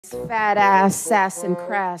Fat ass, sass and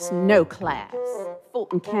crass, no class.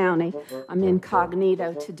 Fulton County. I'm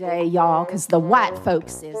incognito today, y'all, because the white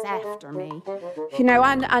folks is after me. You know,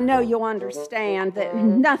 I know you'll understand that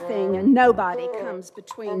nothing and nobody comes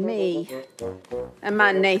between me and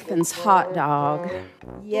my Nathan's hot dog.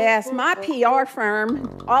 Yes, my PR firm,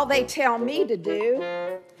 all they tell me to do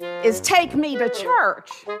is take me to church.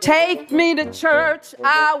 Take me to church,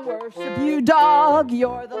 I worship you, dog.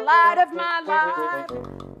 You're the light of my life.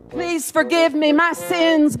 Please forgive me my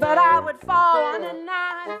sins, but I would fall on a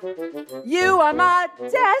knife. You are my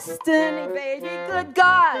destiny, baby. Good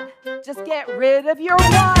God, just get rid of your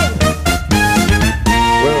wife.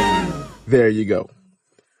 Well, there you go.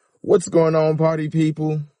 What's going on, party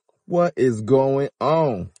people? What is going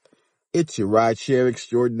on? It's your rideshare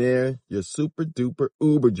extraordinaire, your super duper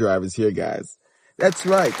Uber drivers here, guys. That's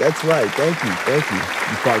right. Thank you.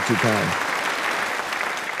 You far too kind.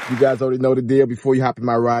 You guys already know the deal. Before you hop in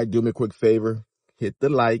my ride, do me a quick favor. Hit the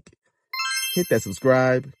like. Hit that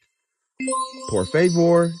subscribe. Por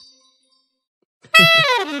favor.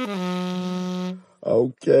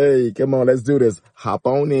 Okay, come on, let's do this. Hop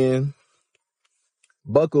on in.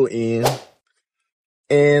 Buckle in.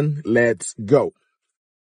 And let's go.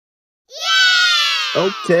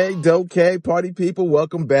 Okay, party people,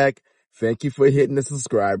 welcome back. Thank you for hitting the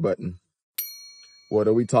subscribe button. What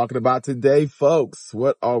are we talking about today, folks?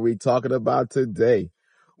 What are we talking about today?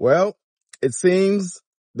 Well, it seems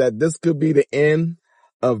that this could be the end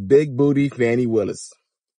of Big Booty Fani Willis.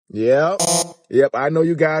 Yep, I know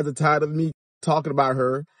you guys are tired of me talking about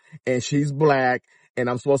her, and she's black, and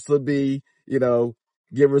I'm supposed to be,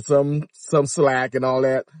 give her some slack and all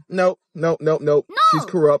that. Nope. She's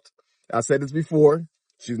corrupt. I said this before.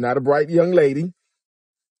 She's not a bright young lady,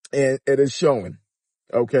 and it is showing,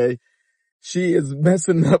 okay? She is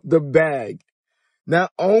messing up the bag.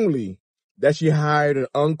 Not only that she hired an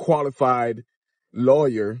unqualified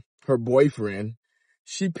lawyer, her boyfriend,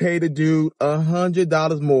 she paid a dude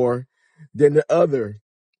 $100 more than the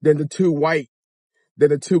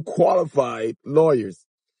two qualified lawyers.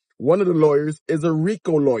 One of the lawyers is a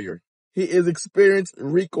RICO lawyer. He is experienced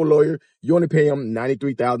RICO lawyer. You only pay him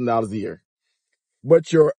 $93,000 a year.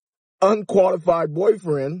 But your unqualified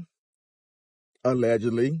boyfriend,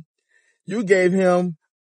 allegedly, you gave him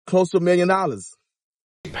close to $1 million.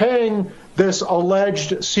 Paying this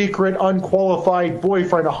alleged secret unqualified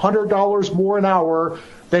boyfriend $100 more an hour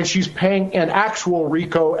than she's paying an actual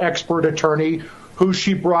RICO expert attorney who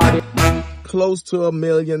she brought in. Close to $1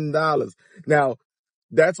 million. Now,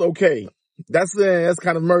 that's okay. That's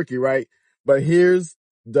kind of murky, right? But here's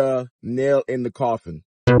the nail in the coffin.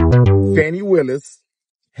 Fani Willis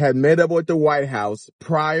had met up with the White House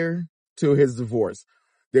prior to his divorce.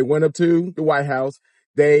 They went up to the White House.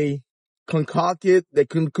 They colluded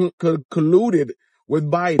with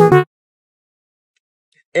Biden.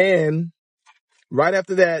 And right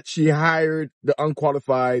after that, she hired the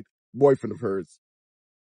unqualified boyfriend of hers.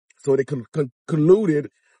 So they colluded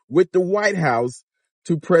with the White House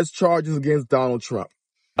to press charges against Donald Trump.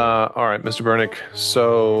 All right, Mr. Bernick.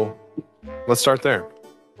 So let's start there.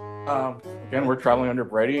 Again, we're traveling under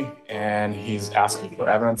Brady, and he's asking for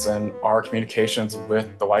evidence, and our communications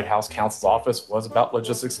with the White House counsel's office was about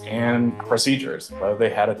logistics and procedures, whether they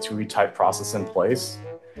had a TUI type process in place.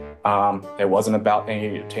 It wasn't about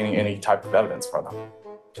obtaining any type of evidence from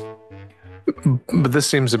them. But this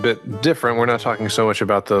seems a bit different. We're not talking so much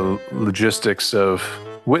about the logistics of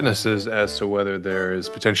witnesses as to whether there is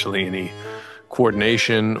potentially any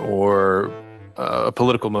coordination or a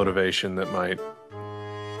political motivation that might...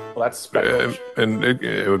 Well, that's speculation. And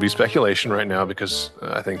it would be speculation right now because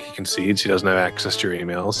I think he concedes he doesn't have access to your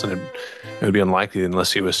emails, and it would be unlikely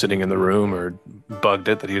unless he was sitting in the room or bugged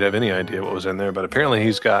it that he'd have any idea what was in there. But apparently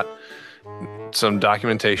he's got some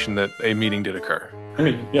documentation that a meeting did occur.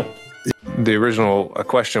 Yeah. The original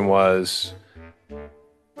question was,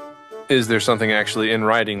 is there something actually in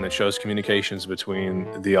writing that shows communications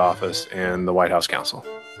between the office and the White House counsel?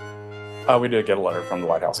 We did get a letter from the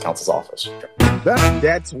White House counsel's office.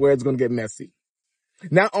 That's where it's going to get messy.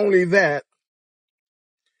 Not only that,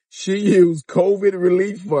 she used COVID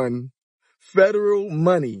relief fund, federal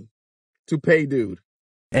money to pay dude.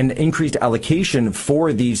 An increased allocation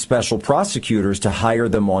for these special prosecutors to hire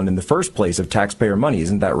them on in the first place of taxpayer money.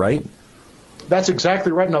 Isn't that right? That's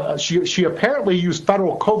exactly right. Now, she apparently used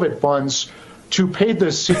federal COVID funds to pay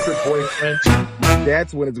this secret boyfriend.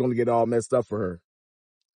 That's when it's going to get all messed up for her.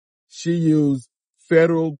 She used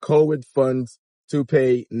federal COVID funds to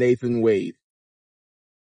pay Nathan Wade.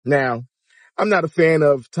 Now, I'm not a fan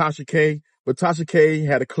of Tasha K, but Tasha K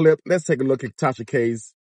had a clip. Let's take a look at Tasha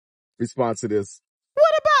K's response to this.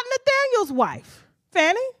 What about Nathaniel's wife?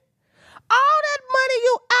 Fanny. All that money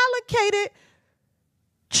you allocated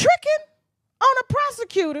tricking on a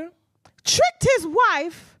prosecutor, tricked his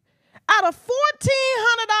wife out of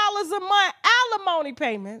 $1,400 a month alimony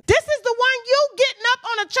payment. This is the one you getting up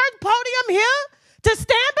on a church podium here to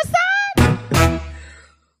stand beside?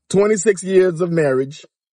 26 years of marriage,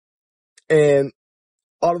 and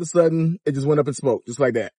all of a sudden, it just went up in smoke, just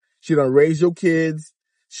like that. She done raised your kids.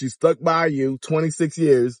 She stuck by you 26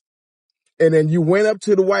 years. And then you went up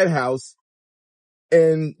to the White House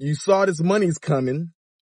and you saw this money's coming.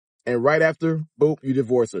 And right after, boom, you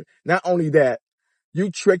divorce her. Not only that, you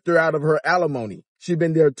tricked her out of her alimony. She'd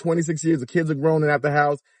been there 26 years. The kids are grown and out the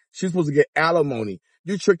house. She's supposed to get alimony.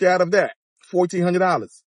 You tricked her out of that.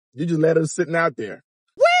 $1,400. You just let her sitting out there.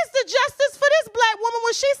 Where's the justice for this black woman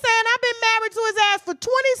when she's saying I've been married to his ass for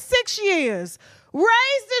 26 years,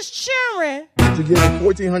 raised his children? To give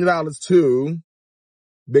 $1,400 to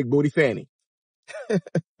Big Booty Fanny.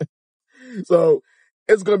 So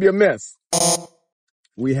it's going to be a mess.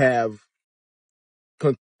 We have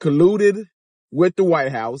colluded with the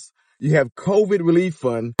White House. You have COVID relief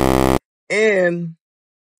fund, and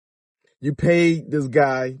you paid this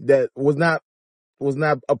guy that was not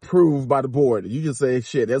approved by the board. You just say,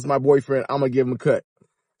 shit, that's my boyfriend. I'm going to give him a cut.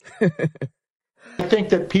 I think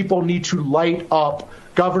that people need to light up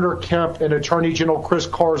Governor Kemp and Attorney General Chris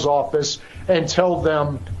Carr's office and tell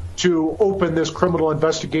them to open this criminal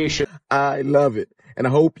investigation. I love it. And I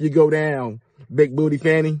hope you go down, Big Booty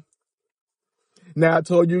Fanny. Now, I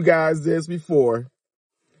told you guys this before.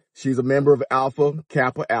 She's a member of Alpha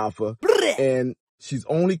Kappa Alpha, and she's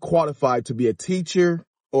only qualified to be a teacher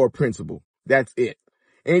or a principal. That's it.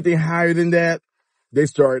 Anything higher than that, they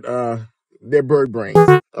start their bird brains.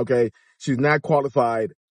 Okay? She's not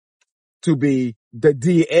qualified to be the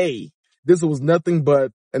DA. This was nothing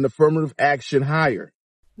but an affirmative action hire.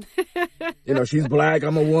 You know, she's black,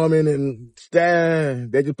 I'm a woman, and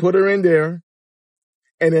they just put her in there,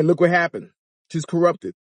 and then look what happened. She's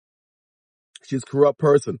corrupted. She's a corrupt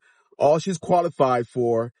person. All she's qualified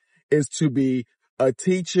for is to be a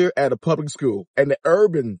teacher at a public school, and the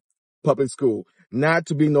urban public school, not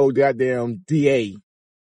to be no goddamn DA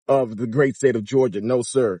of the great state of Georgia. No,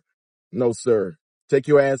 sir. No, sir. Take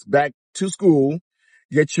your ass back to school,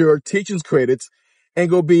 get your teaching's credits, and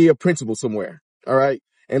go be a principal somewhere. All right?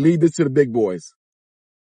 And leave this to the big boys.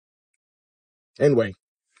 Anyway,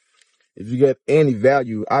 if you get any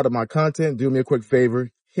value out of my content, do me a quick favor.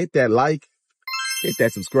 Hit that like. Hit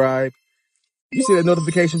that subscribe. You see that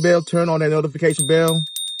notification bell? Turn on that notification bell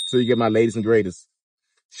so you get my latest and greatest.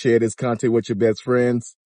 Share this content with your best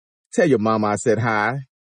friends. Tell your mama I said hi.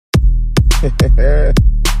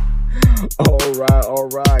 All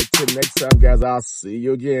right. Till next time, guys, I'll see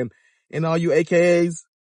you again. And all you AKAs,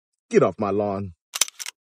 get off my lawn.